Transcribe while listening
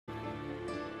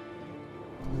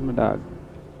My dog.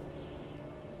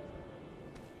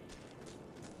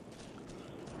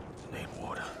 Need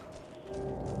water.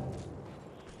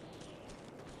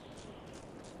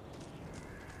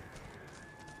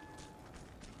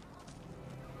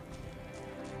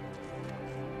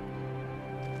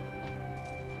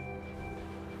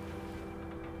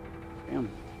 Damn.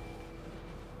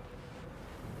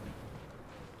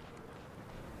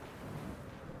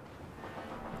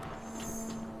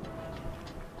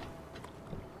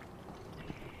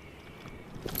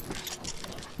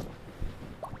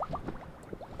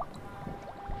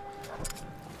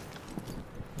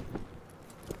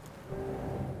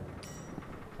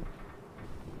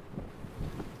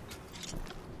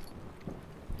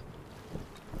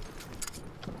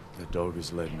 The dog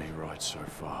has led me right so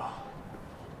far.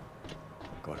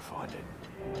 Gotta find it.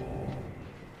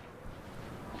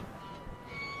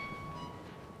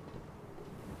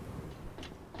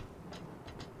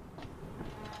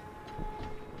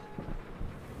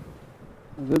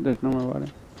 Is it? There's no more water.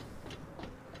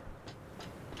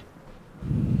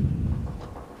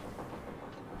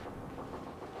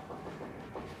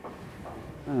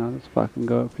 I don't know, let's fucking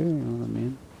go up here, you know what I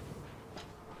mean?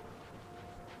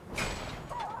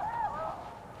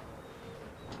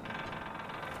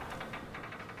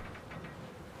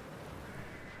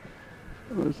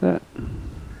 What was that?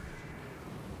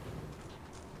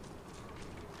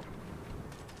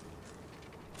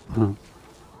 Huh.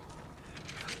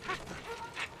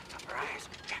 Right.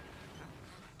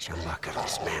 Chumbucket,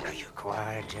 dismantle you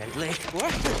quiet, gently.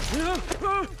 What?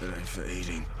 It ain't for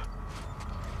eating.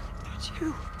 It's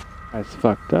you. That's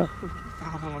fucked up.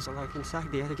 Father was alike inside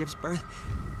the other gives birth.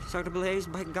 So to blaze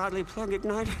by godly plug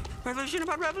ignite. Revolution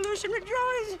about revolution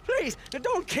rejoice. Please,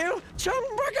 don't kill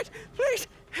Chumbucket. Please.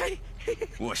 Hey.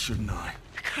 Why shouldn't I?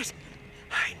 Because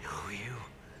I know you.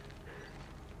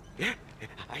 Yeah,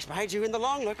 I spied you in the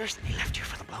long lookers. They left you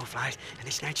for the blowflies, and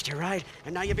they snatched your ride.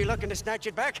 And now you'll be looking to snatch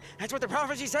it back. That's what the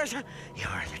prophecy says. You're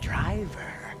the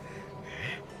driver.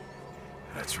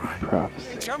 That's right.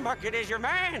 Prophecy. Chumbucket is your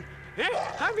man.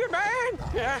 Yeah, I'm your man.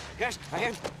 Yeah, yes, I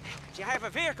am. See, I have a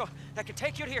vehicle that can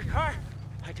take you to your car.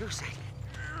 I do say.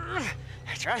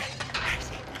 That's right.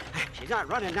 See, she's not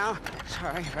running now.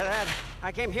 Sorry for that.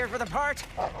 I came here for the part.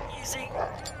 You see,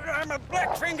 I'm a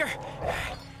black finger.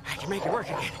 I can make it work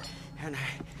again. And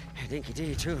Dinky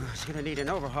D, too, is gonna need an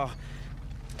overhaul.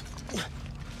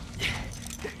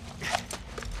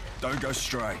 Don't go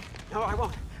stray. No, I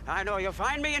won't. I know you'll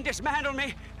find me and dismantle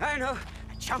me. I know.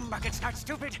 Chumbucket's not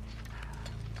stupid.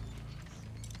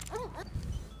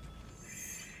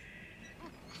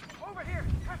 Over here.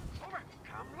 Over.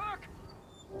 Come look.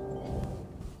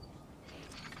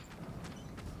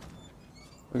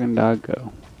 Where can dog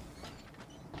go?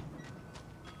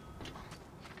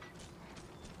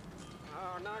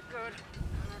 Oh, not good.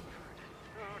 Not good.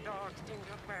 Oh, dogs think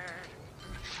up bad.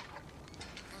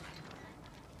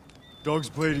 Dog's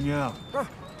bleeding out. Oh,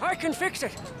 I can fix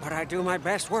it, but I do my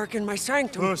best work in my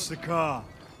sanctum. Push the car.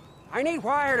 I need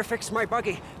wire to fix my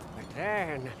buggy, but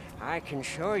then I can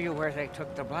show you where they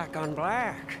took the black on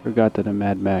black. Forgot that the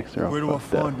Mad Max are all Where do I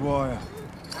fucked up. find wire?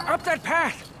 Up that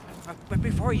path. But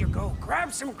before you go,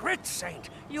 grab some grit, Saint.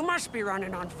 You must be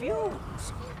running on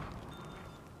fumes.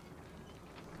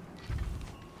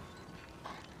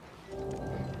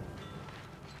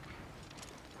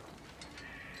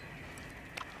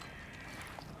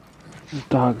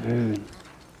 Dog food.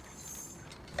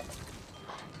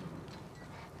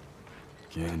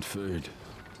 Canned food.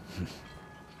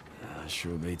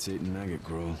 Sure beats eating maggot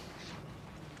gruel.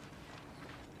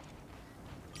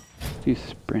 You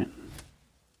sprint.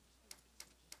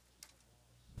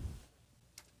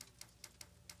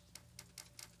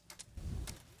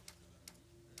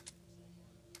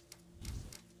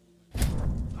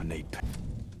 I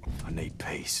need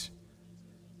peace.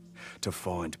 To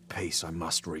find peace, I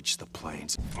must reach the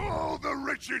plains. All the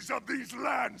riches of these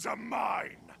lands are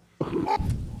mine!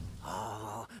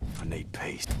 I need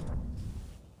peace.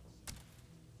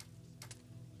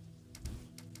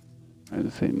 I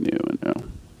just say new and no.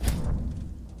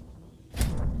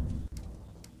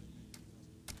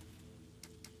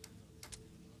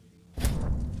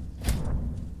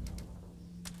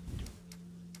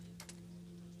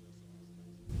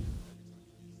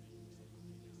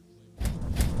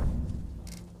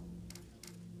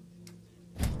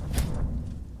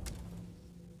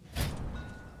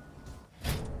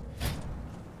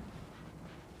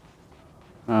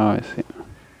 Oh, I see.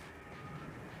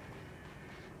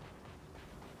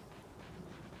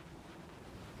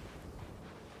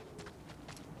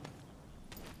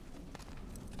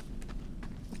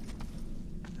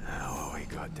 Oh, we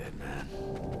got dead man.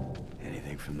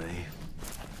 Anything for me?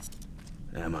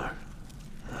 Ammo.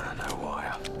 No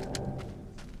wire.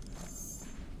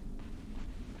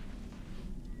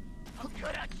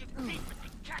 Cut out your teeth with the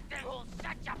goddamn whole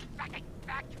such a fucking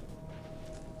back!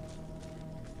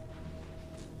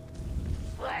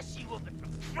 Slash you open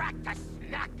from crack to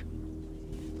snack!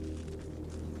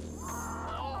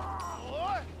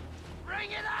 Oh,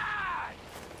 bring it on!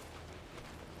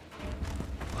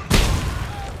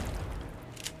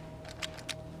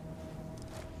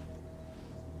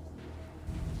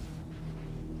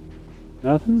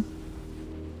 Nothing?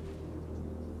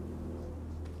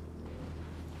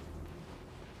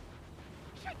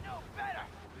 Should know better!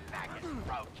 Back is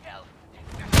roadkill!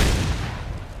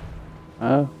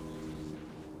 Oh.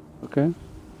 Okay.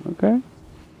 Okay.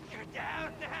 You're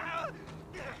down now!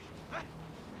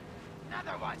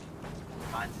 Another one!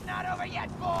 Fun's not over yet,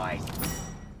 boys!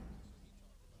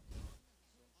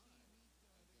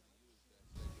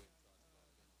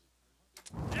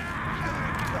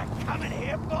 Coming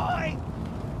here, boy!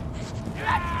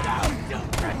 Let's go,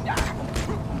 Super!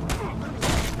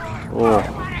 Oh.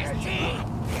 What is he?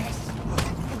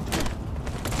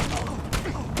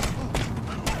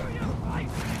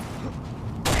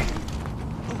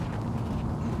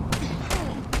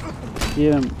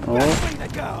 Get him. Oh. Way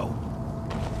to go!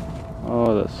 Oh,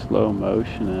 the slow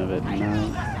motion of it. Nice.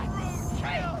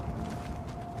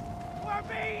 We're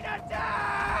being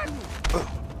attacked!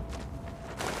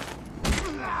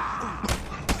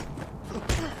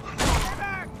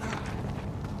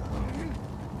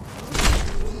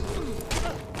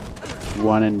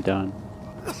 One and done.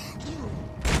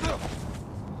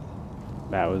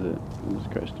 That was it. It was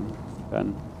crushed him.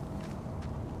 Done.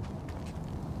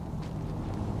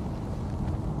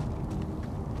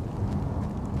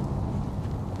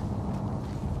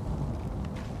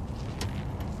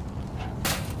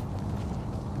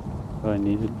 All I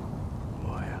needed.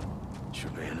 Wire.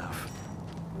 Should be enough.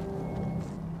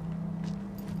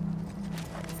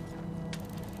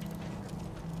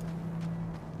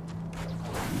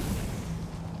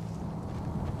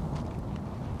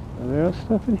 Are there else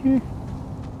stuff in here?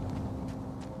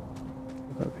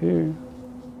 Up here.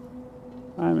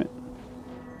 I'm it.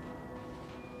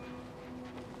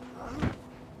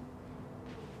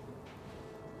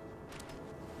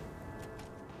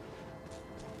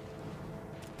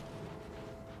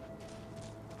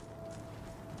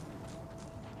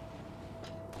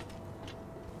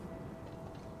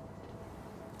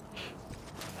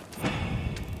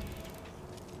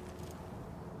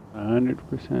 A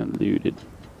 100% looted.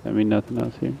 That mean nothing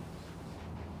else here?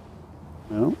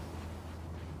 No.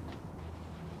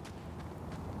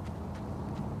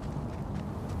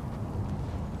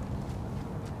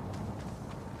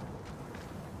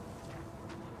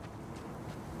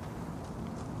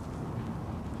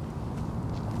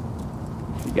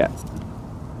 You got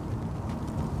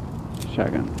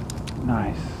shotgun.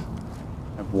 Nice.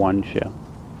 I have one shell.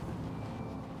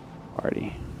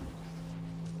 Party.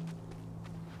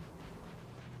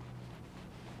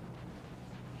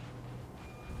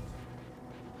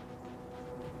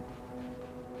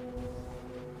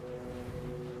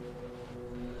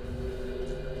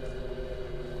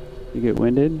 You get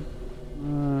winded?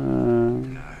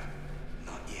 Not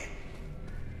yet.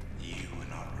 You were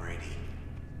not ready.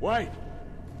 Wait!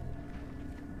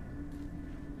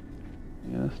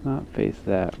 Yeah, let's not face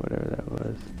that, whatever that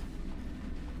was.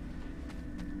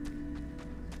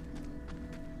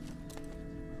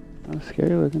 That was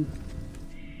scary looking.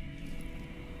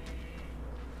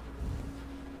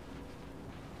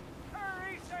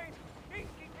 Hurry, Saint!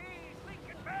 Dinky D's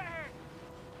leaking bad!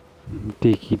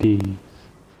 Dicky D's.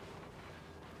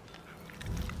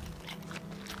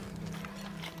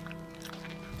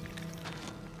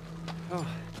 Oh.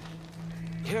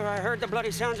 Here I heard the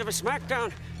bloody sounds of a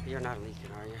smackdown. You're not leaking,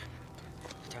 are you?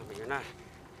 Tell me you're not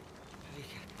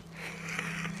leaking.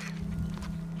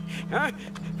 Huh?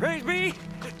 Praise be!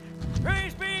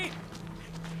 Praise be!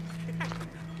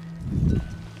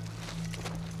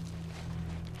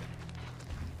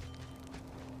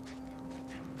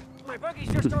 My buggy's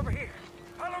just over here.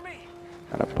 Follow me.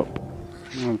 Got a pup.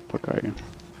 Where the fuck are you?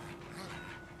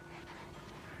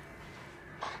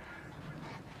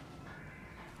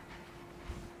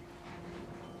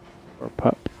 Or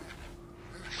pup.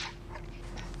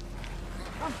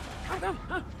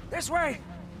 Come. This way.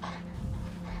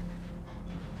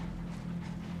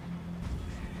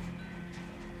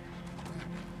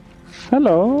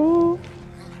 Hello.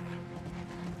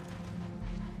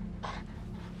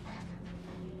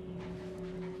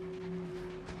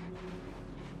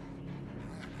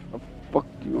 The fuck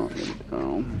do you want me to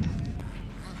do?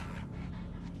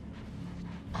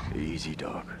 Easy,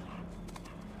 dog.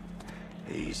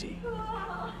 Easy.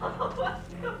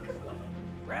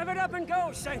 Rev it up and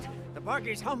go, Saint. The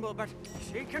buggy's humble, but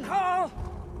she can haul.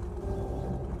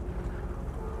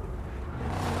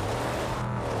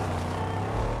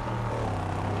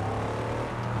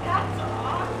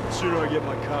 The sooner I get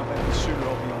my car back, the sooner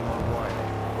I'll be on my way.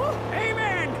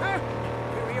 Amen! Huh?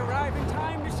 Will we arrive in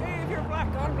time to save your black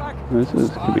on black? This is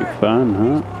gonna be fun,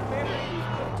 huh?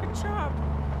 To chop.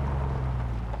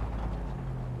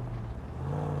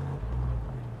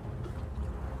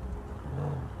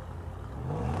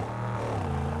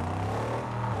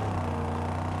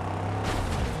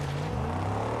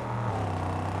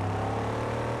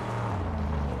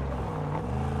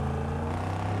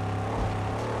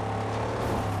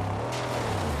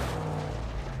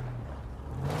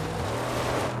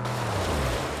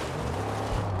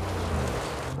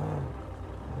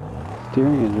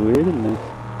 Steering is weird in this.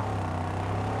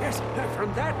 Yes,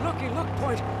 from that looky-look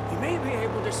point, you may be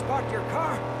able to spot your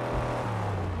car.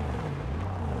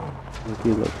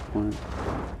 Looky-look point.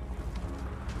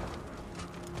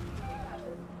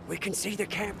 We can see the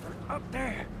camper up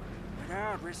there,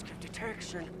 without risk of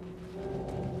detection.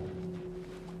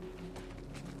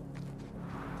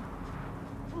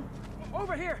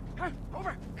 Over here! Huh?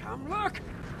 Over! Come look!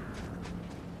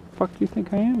 Fuck do you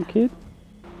think I am, kid?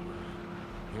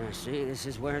 Yeah, see, this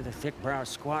is where the thick-browed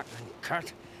squat and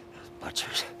cut. Those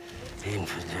butchers,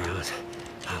 infidels.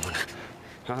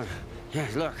 Oh, yeah,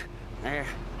 look, there.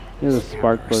 Yeah, the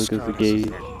spark plug is the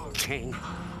gauge. King.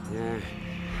 Yeah,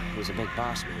 he's a big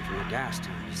boss man from the gas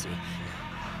town, you see.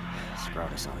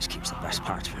 Scrotus always keeps the best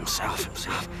parts for himself.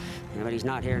 Yeah, but he's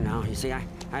not here now. You see, I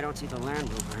don't see the Land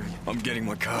Rover. I'm getting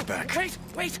my car back.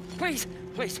 Wait, please.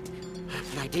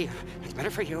 An idea. It's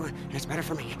better for you, and it's better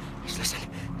for me. Just listen.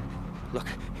 Look,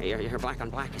 your black on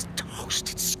black is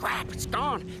toast. It's scrap. It's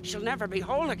gone. She'll never be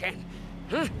whole again.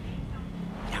 Huh?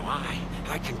 Now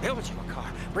I can build you a car,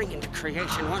 bring into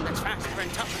creation one that's faster and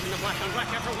tougher than the black on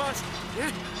black ever was. Yeah?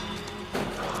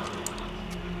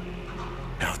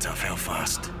 How tough, how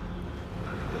fast?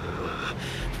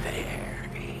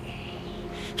 Very.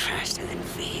 Faster than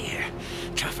fear.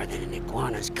 Tougher than an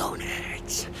iguana's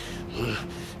gonads.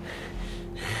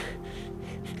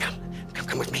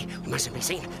 Come with me. We mustn't be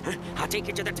seen. Huh? I'll take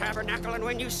you to the tabernacle, and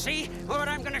when you see what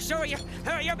I'm going to show you,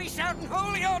 you'll be shouting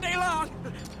holy all day long.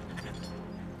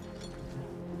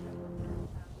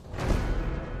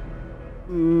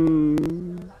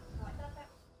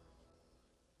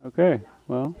 Okay,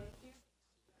 well.